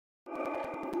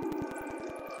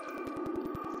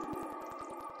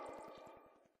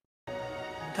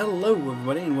Hello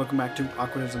everybody and welcome back to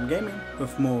Awkwardsm Gaming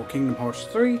with more Kingdom Hearts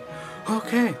 3.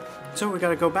 Okay, so we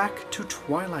gotta go back to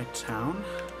Twilight Town.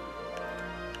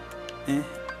 Okay,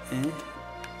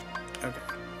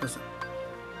 listen.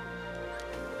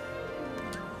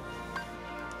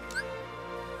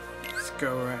 Let's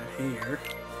go right here.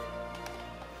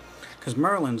 Because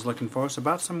Merlin's looking for us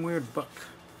about some weird book.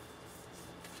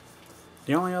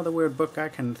 The only other weird book I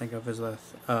can think of is the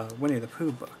Winnie the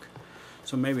Pooh book.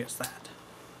 So maybe it's that.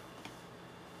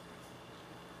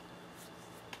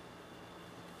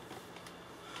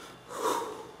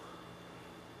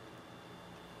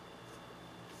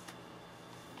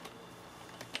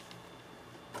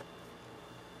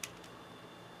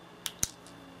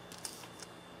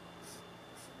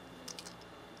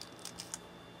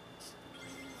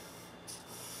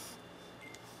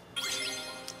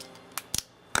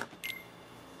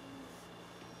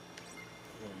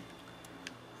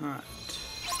 Alright.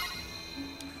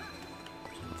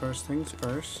 First things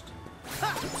first.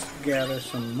 Let's gather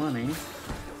some money.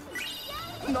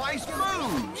 Nice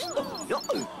moves!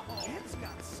 It's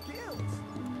got skills.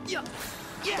 Yeah.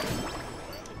 Yeah.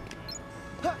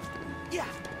 Yeah.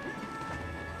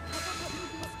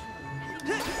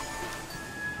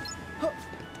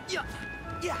 Yeah.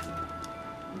 Yeah.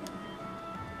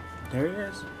 There he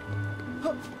is.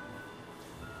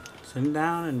 Sitting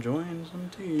down enjoying some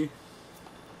tea.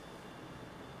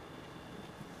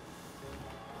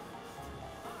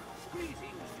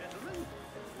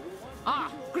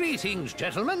 Greetings,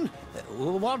 gentlemen.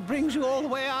 What brings you all the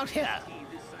way out here?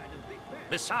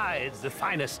 Besides the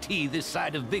finest tea this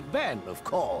side of Big Ben, of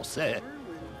course.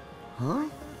 Huh?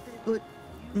 But,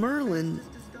 Merlin,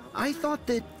 I thought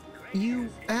that you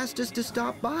asked us to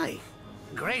stop by.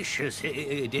 Gracious,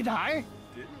 did I?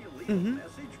 Mm-hmm.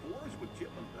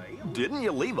 Didn't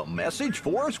you leave a message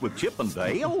for us with Chip and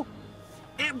Dale?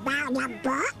 About a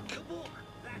book?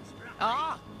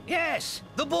 Ah, yes,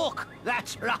 the book.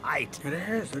 That's right. It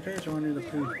is Winnie the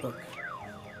Pooh book.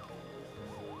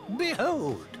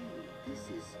 Behold.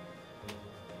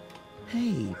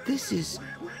 Hey, this is...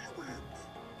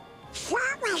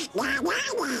 Someone's not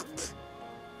on it.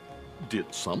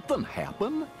 Did something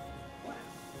happen?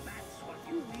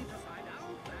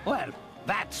 Well,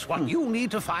 that's what you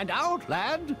need to find out,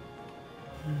 lad.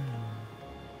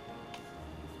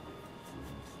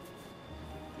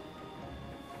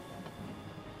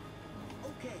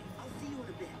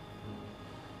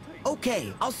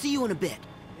 Okay, I'll see you in a bit.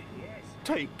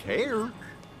 Take care.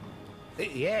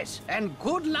 Yes, and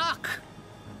good luck.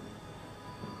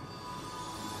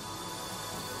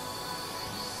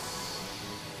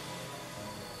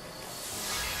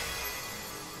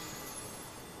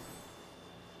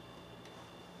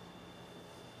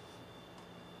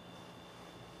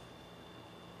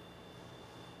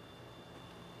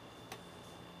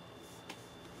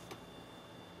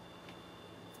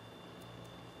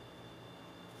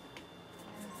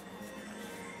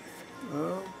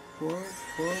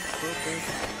 Okay.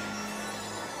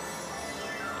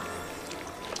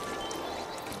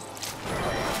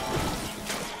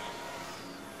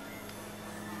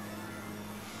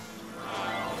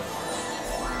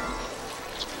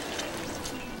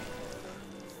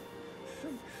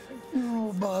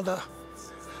 Oh, bother.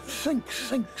 Sink,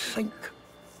 sink, sink.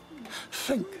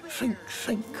 Sink, sink,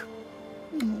 sink.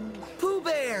 Pooh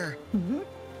Bear! Mm-hmm.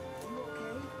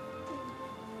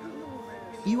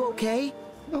 You okay?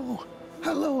 Oh,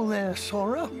 hello there,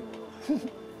 Sora.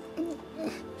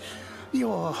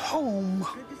 You're home.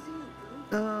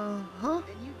 Huh?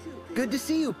 Good to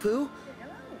see you, Pooh.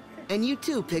 And you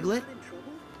too, Piglet.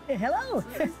 Hello.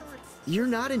 You're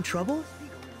not in trouble?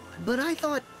 But I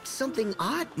thought something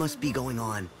odd must be going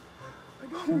on.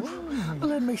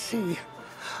 Let me see.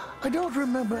 I don't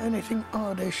remember anything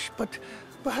oddish, but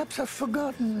perhaps I've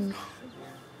forgotten.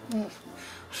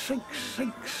 Sink,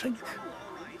 sink, sink.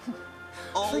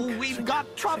 Oh, we've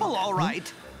got trouble, all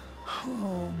right.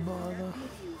 Oh, bother.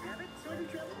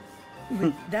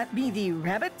 Would that be the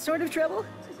rabbit sort of trouble?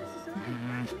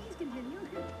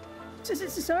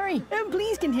 Sorry.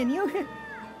 Please continue.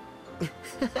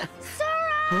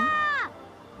 Sora! Huh?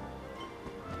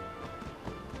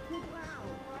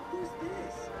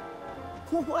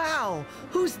 Wow,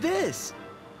 who's this?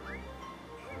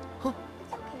 Huh?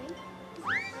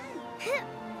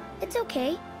 It's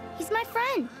okay. He's my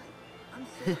friend.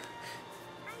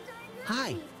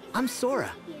 Hi, I'm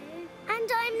Sora.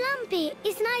 And I'm Lumpy.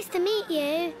 It's nice to meet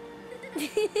you.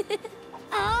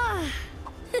 Ah.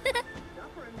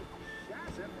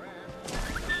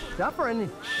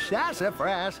 Suffering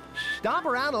sassafras. Stomp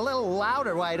around a little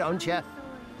louder, why don't you?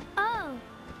 Oh.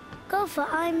 Go for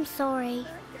I'm sorry.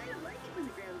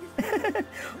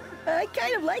 I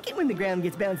kind of like it when the ground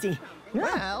gets bouncy.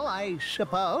 Well, I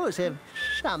suppose if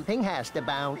something has to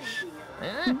bounce.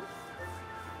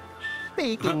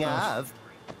 Speaking of,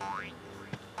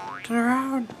 Turn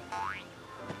around.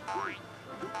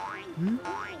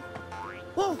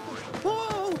 Whoa!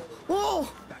 Whoa! Whoa!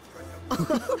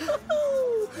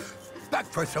 Back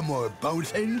for some more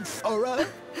bouncing, Sora?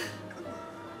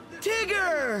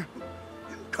 Tigger!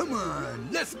 Come on,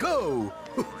 let's go!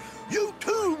 You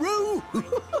too, Roo!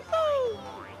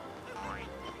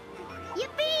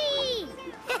 Yippee!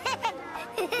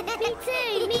 Me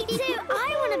too, me too.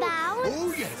 I want to bounce.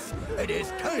 Oh yes, it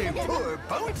is time for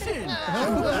bouncing!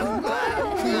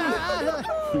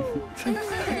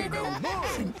 Say no more!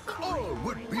 All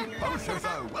would-be bouncers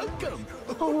are welcome!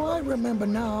 Oh, I remember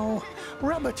now.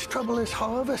 Rabbit's trouble is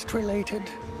harvest-related.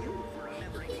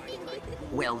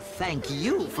 Well, thank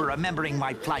you for remembering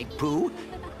my plight, Pooh.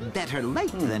 Better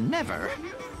late than never.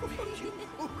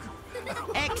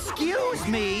 Excuse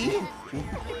me?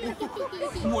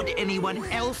 Would anyone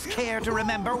else care to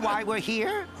remember why we're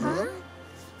here?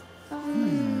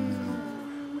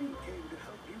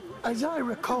 As I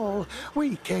recall,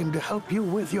 we came to help you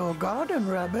with your garden,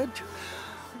 Rabbit.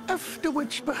 After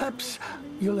which, perhaps,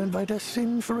 you'll invite us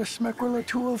in for a smackerel or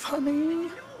two of honey?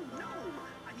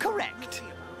 Correct.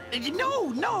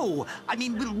 No. I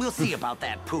mean, we'll see about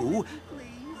that, Pooh.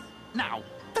 Now,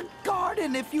 the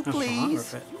garden, if you What's wrong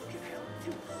please. with it?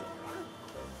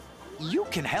 You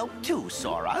can help too,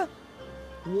 Sora.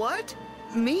 What?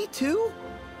 Me too?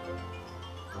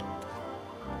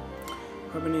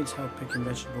 Whoever needs help picking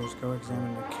vegetables, go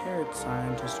examine the carrot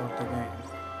sign to start the game.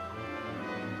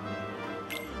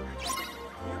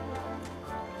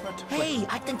 What? Hey,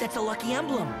 I think that's a lucky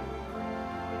emblem.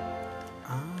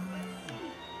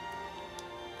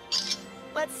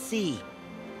 Let's see.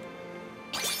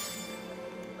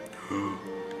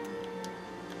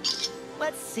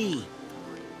 Let's see.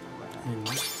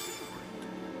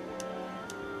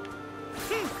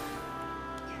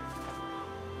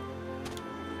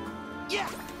 Yeah.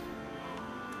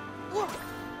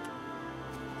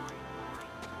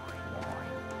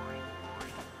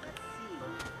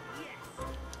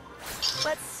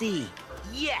 Let's see.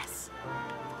 Yes.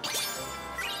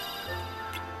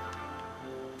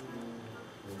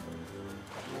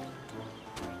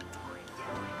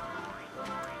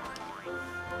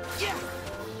 Yeah.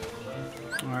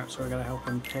 Alright, so we gotta help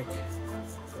him pick.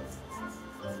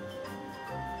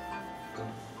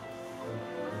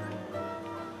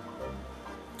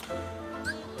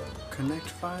 Connect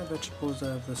 5 vegetables that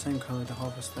have the same color to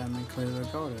harvest them and clear the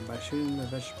garden. By shooting the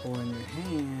vegetable in your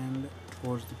hand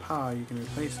towards the pile, you can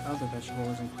replace other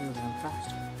vegetables and clear them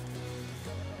faster.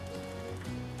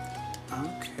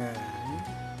 Okay.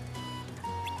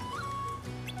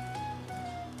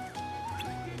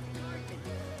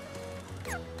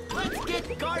 Let's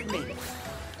get gardening.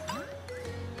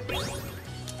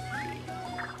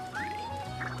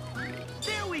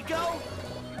 There we go.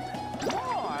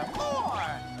 More.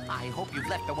 I hope you've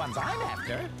left the ones I'm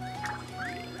after.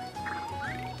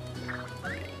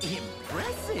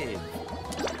 Impressive.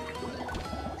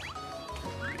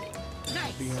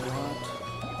 Be a lot.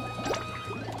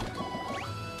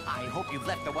 I hope you've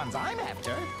left the ones I'm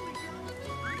after.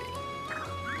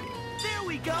 There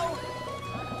we go.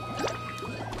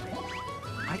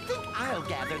 I think I'll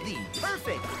gather these.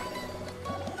 Perfect.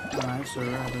 Alright, so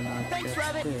rather not Thanks, get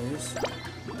Rabbit. this.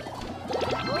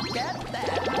 Look at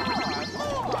that.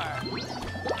 More.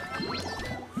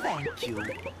 Thank you.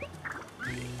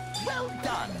 Well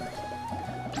done.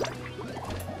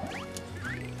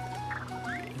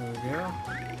 There we go.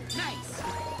 Nice.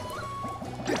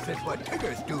 This is what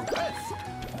Tiggers do best!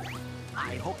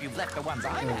 I hope you've left the ones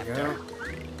I'm There we after. go.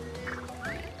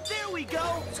 There we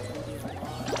go.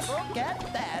 Look at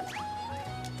that.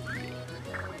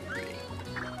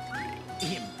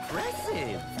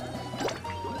 Impressive.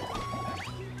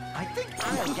 I think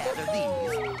I'll gather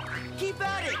these. Keep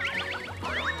at it.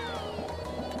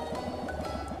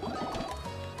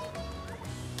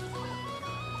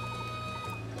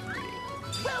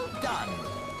 Well done.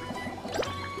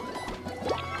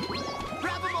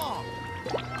 Grab them all.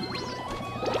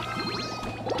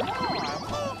 More.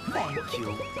 Thank you.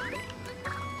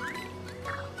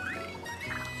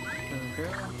 There we go.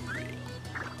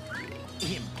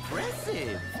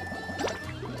 Impressive.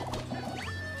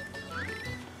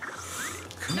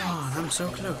 Come on, I'm so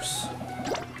close.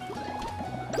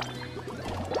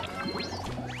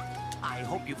 I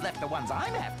hope you've left the ones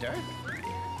I'm after.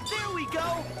 There we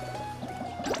go.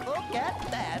 Look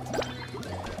at that.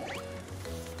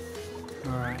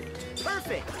 Alright.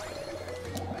 Perfect.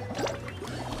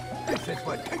 This It's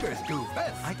what pickers do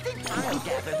best. I think I'll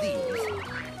gather these.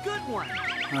 Good one.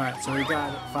 Alright, so we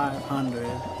got 500.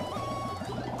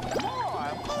 More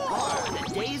than a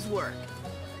day's work.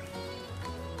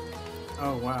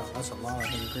 Oh wow, that's a lot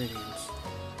of ingredients.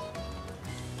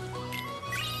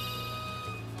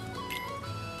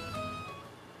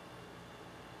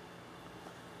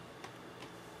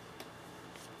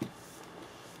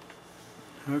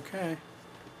 Okay.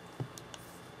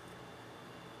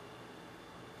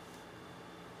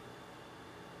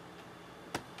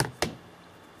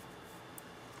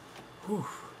 Whew.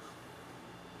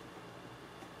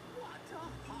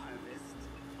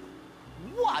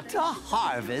 What a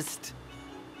harvest!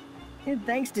 And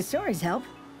thanks to Sora's help.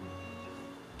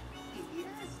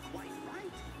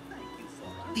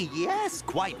 Yes,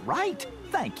 quite right.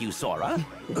 Thank you, Sora.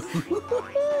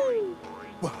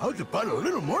 Well, how's about a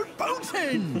little more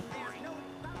bouncing?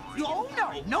 Oh,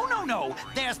 no.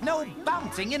 There's no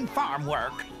bouncing in farm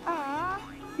work.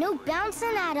 No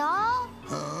bouncing at all?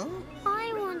 Huh?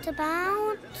 I want to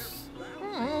bounce.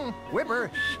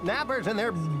 Whipper, snappers, and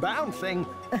they're bouncing.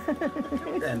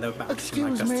 And the bouncing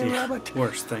Excuse like me, that's the Rabbit.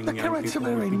 worst thing The young carrots are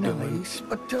people would very be doing. nice,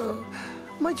 but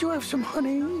might you have some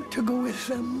honey to go with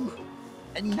them?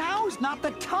 Now's not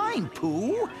the time,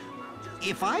 Pooh.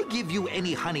 If I give you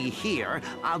any honey here,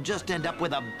 I'll just end up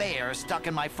with a bear stuck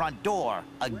in my front door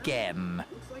again.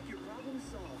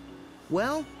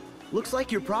 Well, looks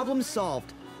like your problem's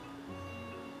solved.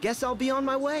 Guess I'll be on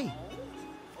my way.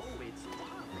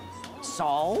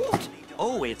 Solved?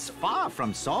 Oh, it's far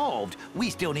from solved. We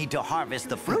still need to harvest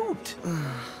the fruit.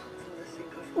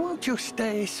 Won't you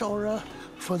stay, Sora,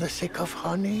 for the sake of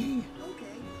honey?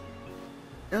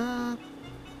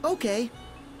 Okay.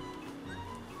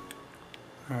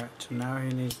 Alright, so now he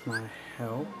needs my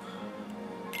help.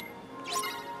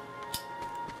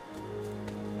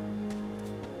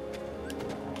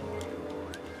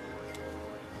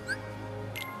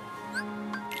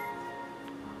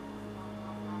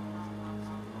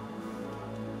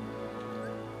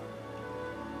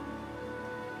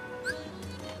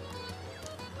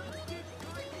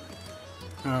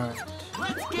 Alright.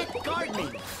 Let's get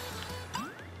gardening.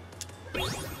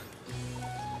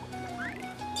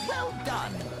 Well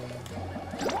done.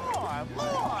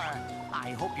 More.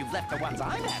 I hope you've left the ones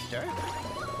I'm after.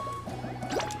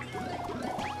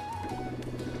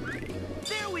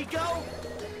 There we go.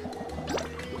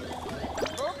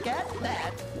 Look at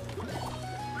that.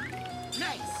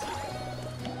 Nice.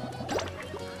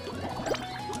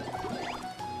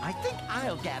 I think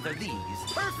I'll gather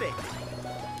these. Perfect.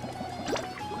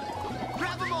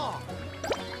 Grab them all.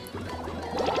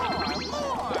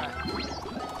 More.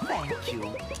 Thank you.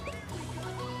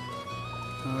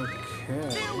 Okay.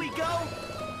 There we go.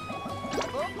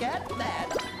 Look at that.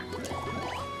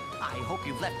 I hope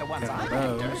you've left the ones Got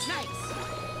I'm those. after. Nice.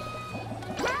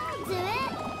 I'll do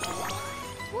it.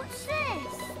 What's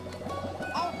this?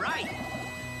 All right.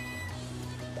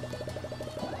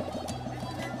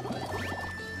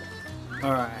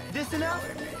 Alright. This enough?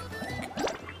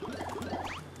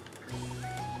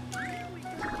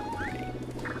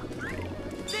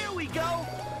 There we go.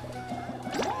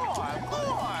 More.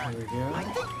 There we go. I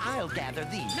think I'll gather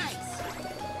these. Nice.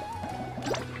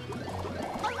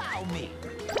 Allow me.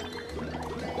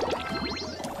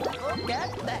 Look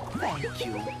at that. Thank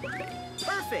you.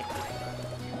 Perfect.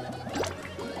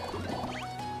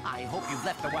 I hope you've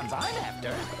left the ones I'm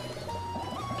after.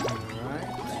 Alright.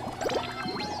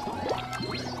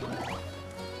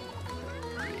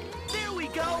 There we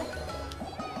go.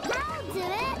 I'll do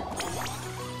it.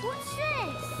 What's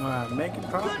this? Alright, making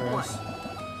progress. More.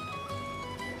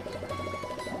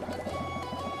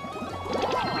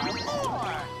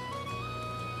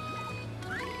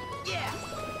 Yeah.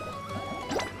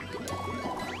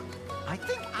 I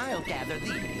think I'll gather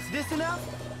these. This enough?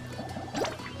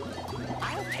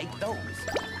 I'll take those.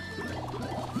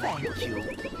 Thank you.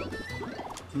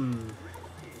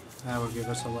 That would give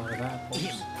us a lot of apples.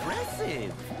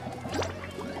 Impressive.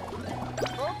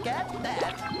 Look at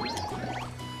that.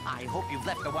 I hope you've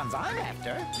left the ones I'm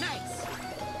after. Nice.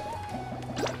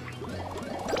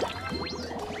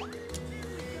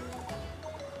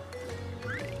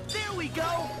 There we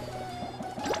go.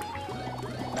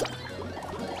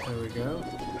 There we go.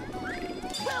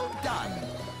 Well done.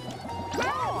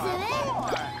 I'll do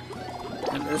More.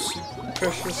 And this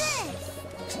precious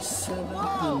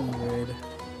 700.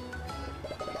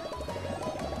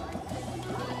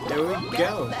 There we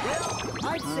go.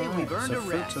 I'd say we've Alright, earned so a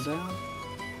fruits rest. are down.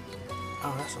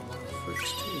 Oh, that's a lot of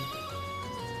fruits too.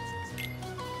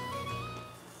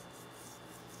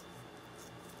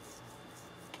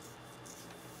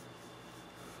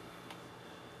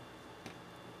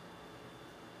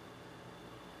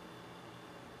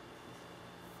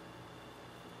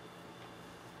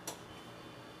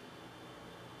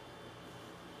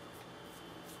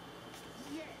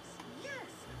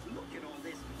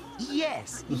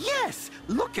 Yes, yes!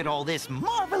 Look at all this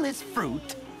marvelous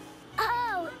fruit.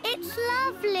 Oh, it's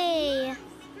lovely.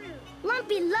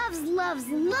 Lumpy loves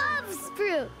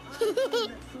fruit.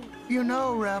 You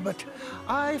know, Rabbit,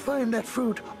 I find that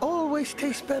fruit always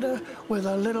tastes better with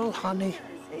a little honey.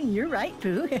 You're right,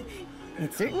 Pooh.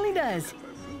 It certainly does.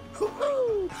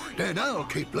 Woo-hoo! Then I'll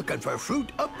keep looking for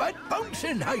fruit up at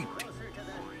Bouncing Height.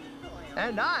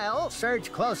 And I'll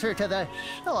surge closer to the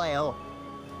soil.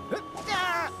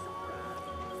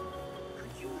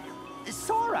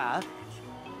 Sora,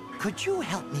 could you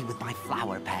help me with my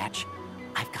flower patch?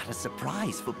 I've got a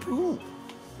surprise for Pooh.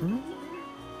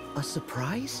 A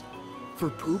surprise? For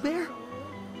Pooh Bear?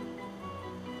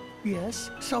 Yes,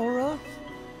 Sora?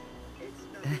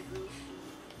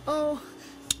 Oh,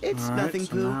 it's Alright, nothing,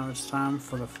 so Pooh. now it's time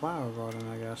for the flower garden,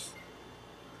 I guess.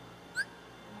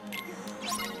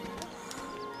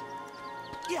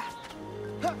 Yeah.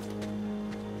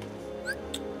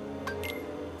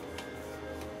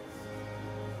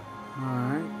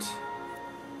 Alright.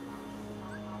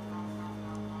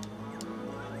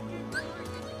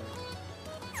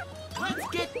 Let's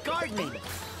get gardening.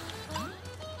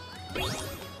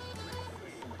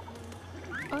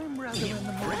 I'm rather in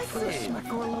the mood for a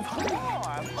smackerel of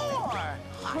honey. More!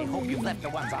 I hope you've left the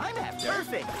ones I'm after.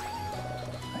 Perfect.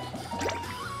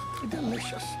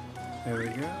 Delicious. There we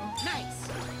go. Nice.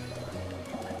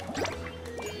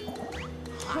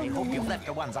 I hope you've left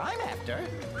the ones I'm after.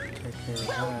 Take care of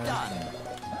Well that.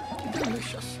 done.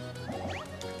 Delicious.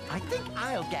 I think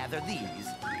I'll gather these.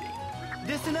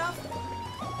 This enough?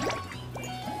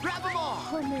 Grab them all.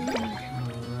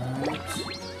 Alright.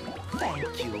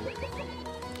 Thank you.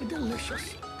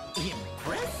 Delicious.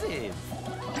 Impressive.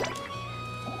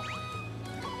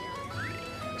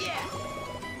 Yeah.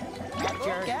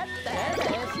 Look at that.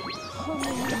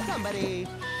 Somebody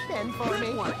stand for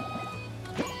me.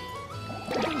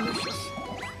 Delicious.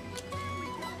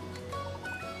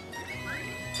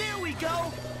 There we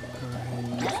go.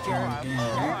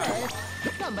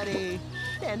 Somebody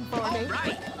stand for All me.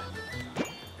 right.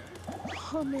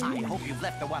 I hope you've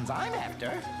left the ones I'm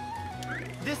after.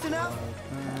 This enough?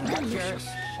 Delicious.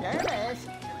 Service.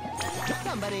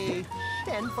 Somebody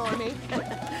stand for me.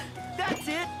 That's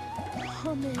it.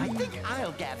 I think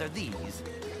I'll gather these.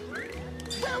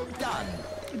 Well done.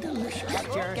 Delicious.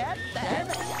 Look at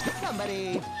that.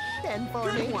 Somebody stand for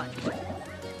Good me. one.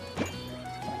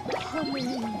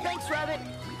 Thanks, Rabbit.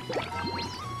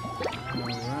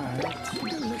 Alright.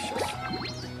 Delicious.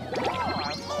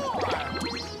 More.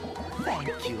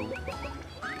 Thank you.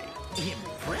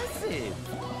 Impressive.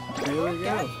 There we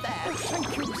go. That.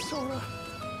 Thank you, Sora.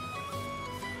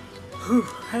 Whew.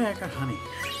 Hey, I got honey.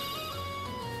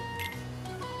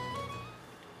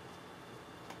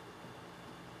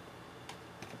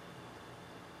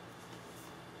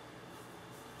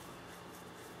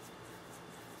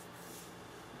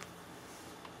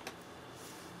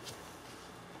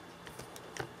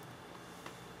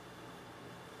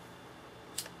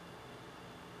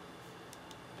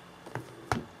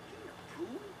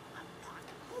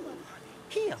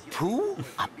 Here, Pooh,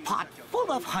 a pot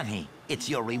full of honey. It's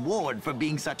your reward for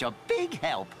being such a big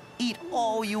help. Eat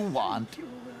all you want.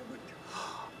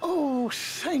 Oh,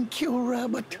 thank you,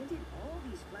 Rabbit.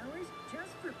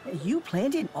 You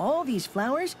planted all these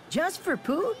flowers just for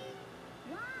Pooh?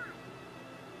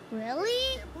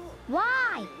 Really?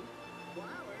 Why?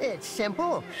 It's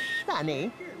simple,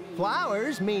 honey.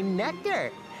 Flowers mean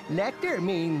nectar. Nectar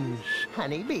means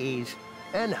honeybees.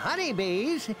 And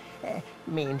honeybees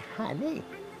mean honey.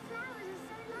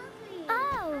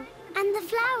 Oh, and the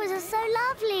flowers are so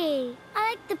lovely. I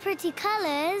like the pretty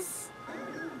colors.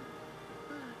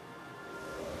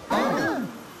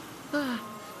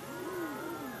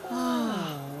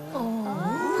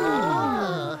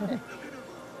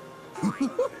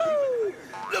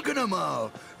 Look at them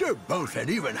all. They're both an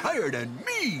even higher than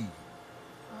me.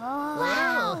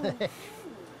 Wow.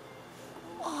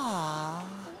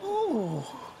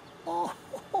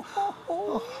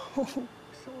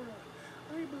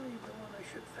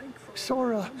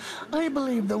 Sora, I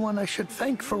believe the one I should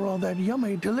thank for all that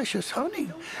yummy, delicious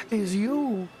honey is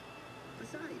you.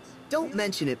 Don't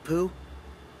mention it, Pooh.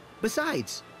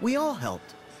 Besides, we all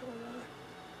helped.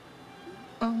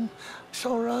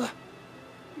 Sora.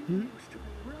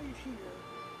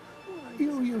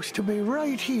 You used to be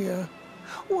right here.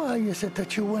 Why is it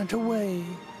that you went away?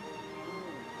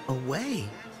 Away?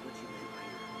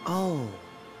 Oh,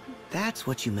 that's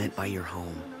what you meant by your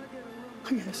home.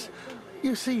 Yes.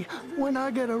 You see, when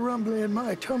I get a rumbly in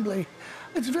my tumbly,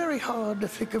 it's very hard to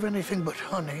think of anything but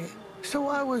honey. So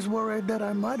I was worried that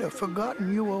I might have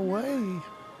forgotten you away.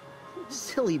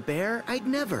 Silly bear, I'd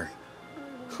never.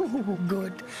 Oh,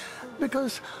 good.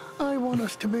 Because I want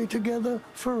us to be together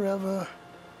forever.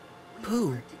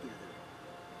 Pooh,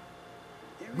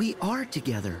 we are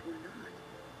together.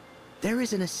 There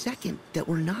isn't a second that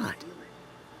we're not.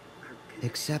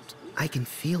 Except I can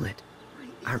feel it.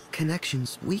 Our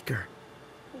connection's weaker.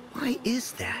 Why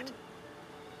is that?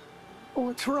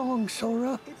 What's wrong,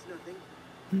 Sora?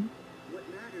 Hmm?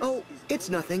 Oh, it's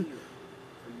nothing.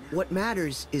 What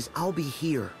matters is I'll be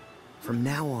here from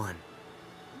now on.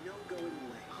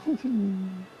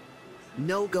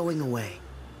 No going away.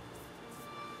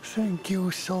 Thank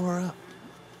you, Sora.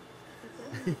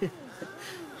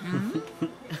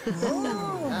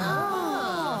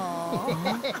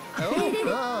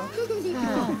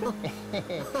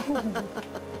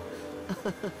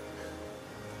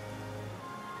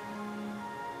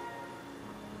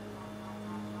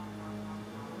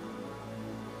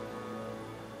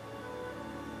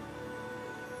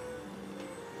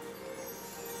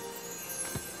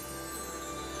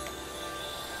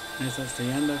 I guess that's the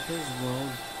end of his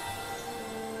world.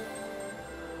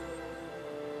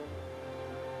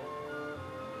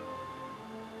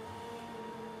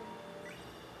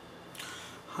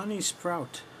 Honey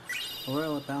Sprout. A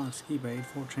well-balanced keyblade,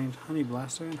 4 chains, honey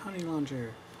blaster, and honey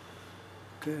launcher.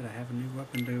 Good, I have a new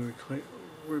weapon to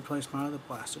replace my other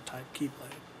blaster type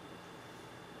keyblade.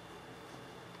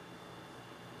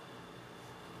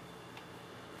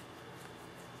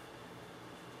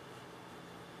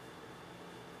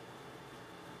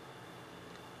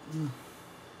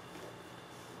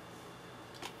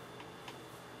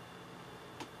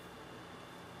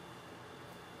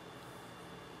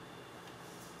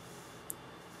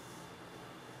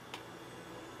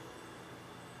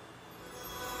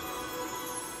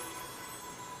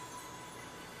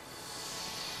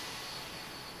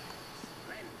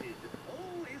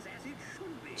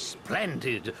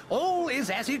 Splendid. All is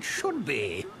as it should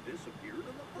be.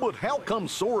 But how come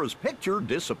Sora's picture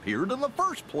disappeared in the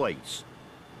first place?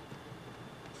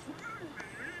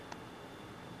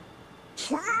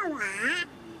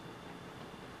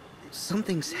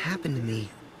 Something's happened to me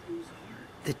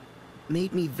that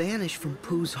made me vanish from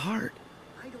Pooh's heart.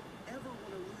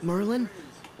 Merlin,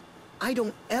 I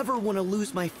don't ever want to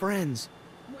lose my friends.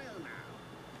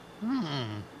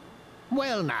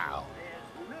 Well now.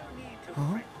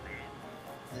 Huh?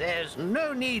 There's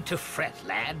no need to fret,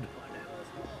 lad.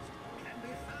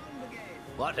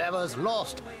 Whatever's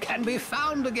lost can be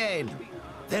found again.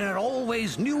 There are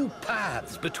always new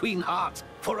paths between hearts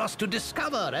for us to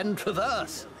discover and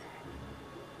traverse.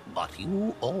 But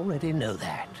you already know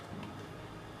that.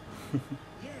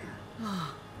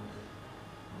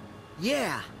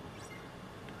 Yeah.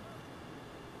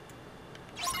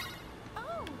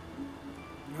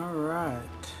 All right.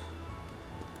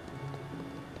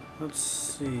 Let's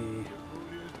see.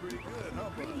 If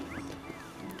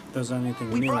there's anything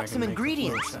We new brought I can some make with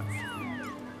ingredients. Photoshop.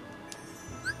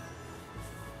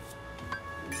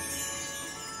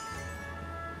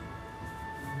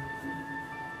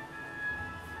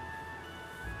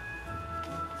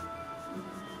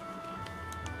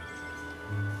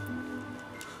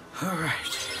 All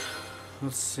right.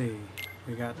 Let's see.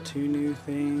 We got 2 new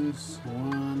things.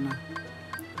 1,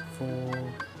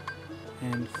 4,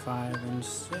 and 5 and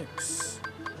 6.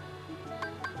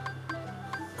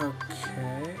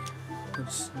 Okay,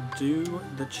 let's do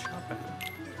the chopping.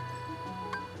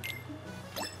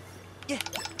 Yeah.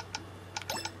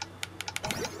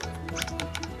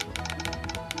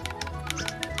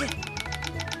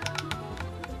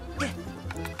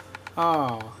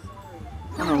 Oh,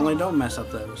 I normally don't mess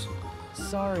up those.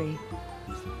 Sorry.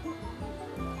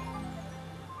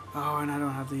 Oh, and I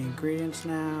don't have the ingredients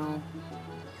now.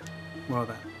 Well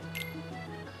then.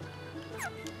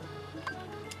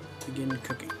 Begin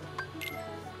cooking.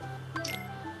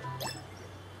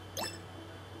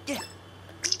 Yeah.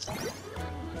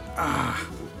 Ah.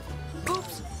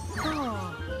 Oops.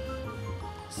 Oh.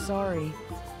 Sorry.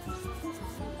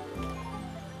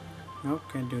 Nope,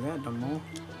 can't do that no more.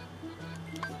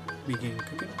 Begin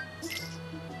cooking.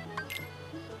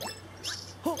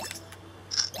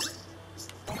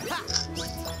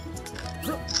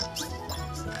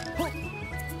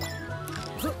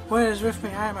 What is with me?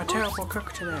 I am a terrible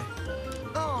cook today.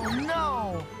 Oh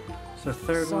no! It's the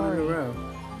 3rd one in a row.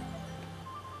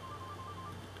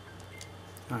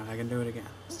 Alright, I can do it again.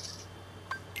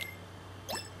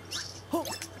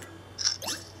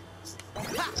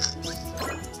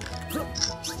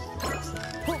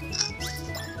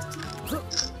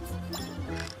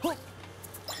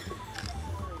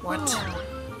 What?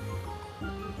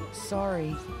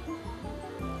 Sorry.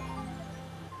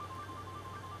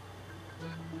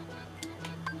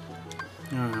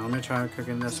 Alright, let me try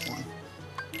cooking this one.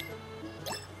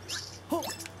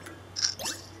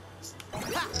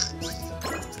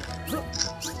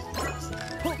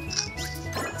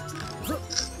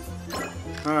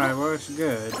 Alright, well, it's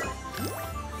good.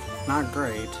 Not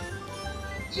great.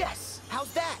 Yes!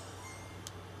 How's that?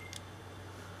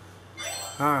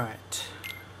 Alright.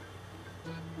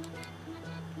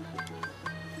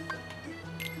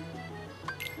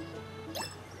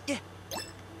 Yeah.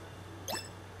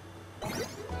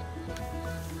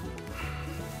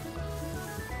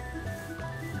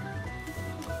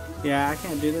 Yeah, I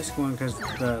can't do this one because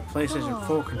the PlayStation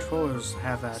 4 controllers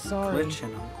have that glitch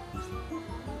in them.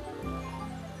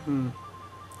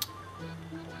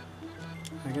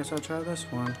 I guess I'll try this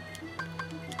one.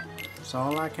 That's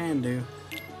all I can do.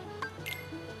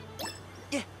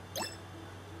 Yeah.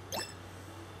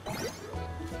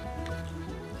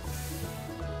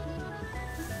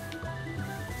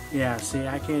 Yeah, see,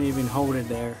 I can't even hold it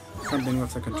there. Something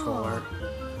with the controller.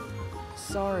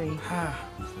 Sorry.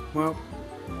 Well,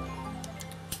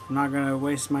 I'm not gonna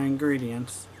waste my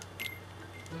ingredients.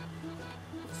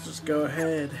 Let's just go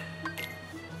ahead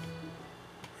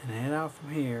and head out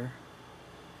from here.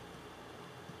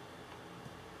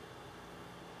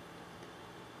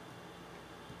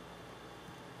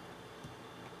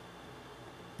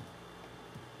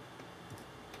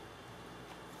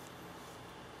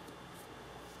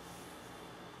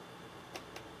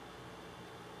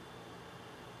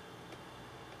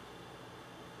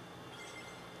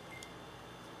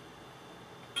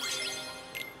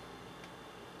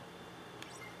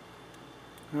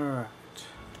 Alright.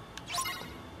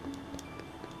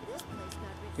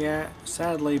 Yeah,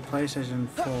 sadly PlayStation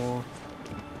 4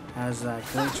 has that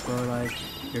glitch where like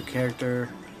your character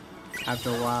after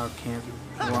a while can't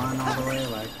run all the way.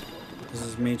 Like this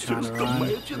is me trying Just to run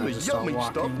imagine and I the just start yummy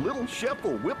stuff walking. little chef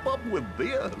will whip up with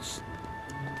this.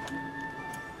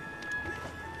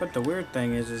 But the weird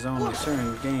thing is only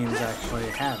certain games actually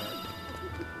have it.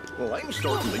 Well, I'm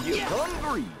starting to get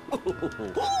hungry.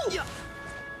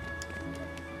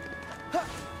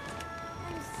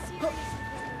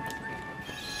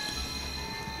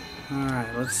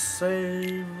 Alright, let's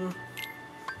save.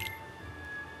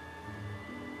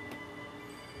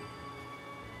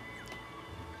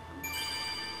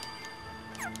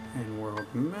 And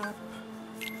world map.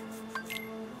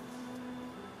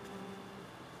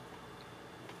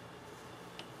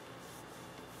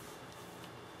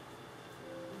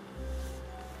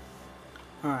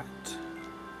 Alright.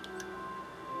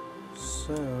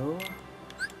 So,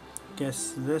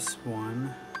 guess this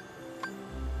one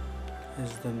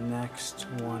is the next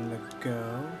one to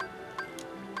go.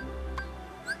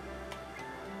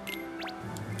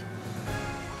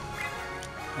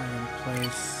 I can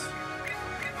place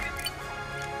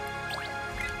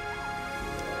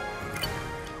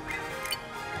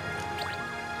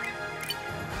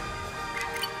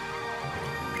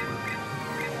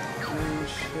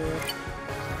ship.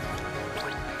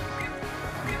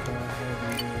 Go ahead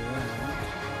and do that.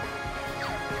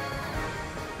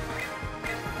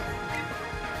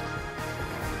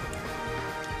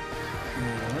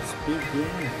 Let's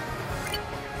begin.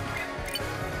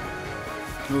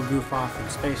 We'll goof off in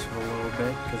space for a little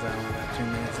bit because I only got 2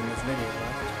 minutes in this video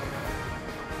left.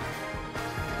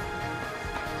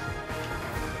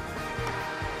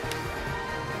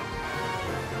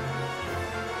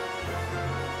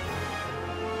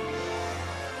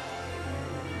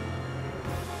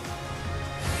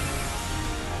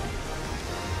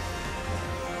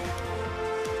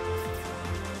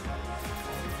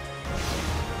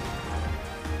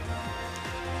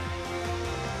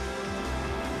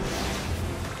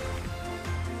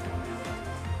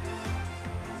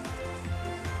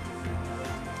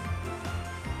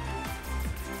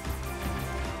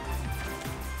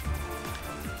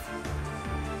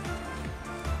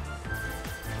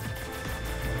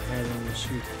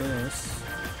 Shoot this.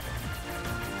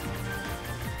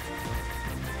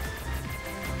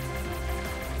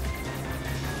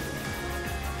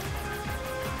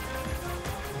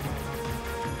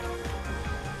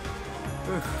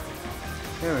 Oof.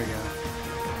 There we go.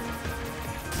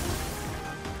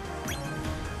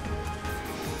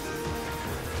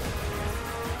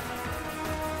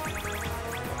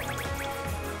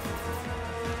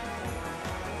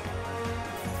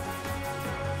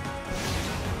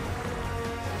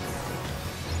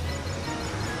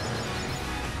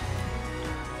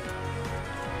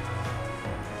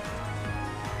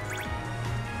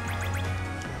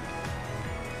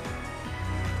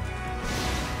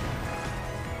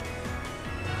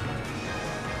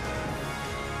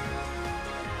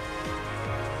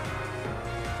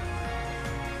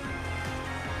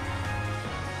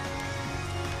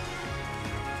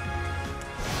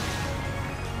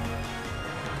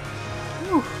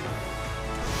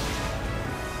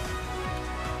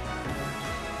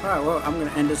 Alright, well, I'm going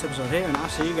to end this episode here, and I'll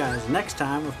see you guys next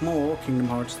time with more Kingdom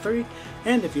Hearts 3.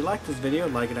 And if you like this video,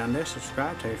 like it down there,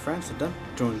 subscribe, tell your friends to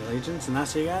join the Legions, and I'll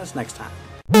see you guys next time.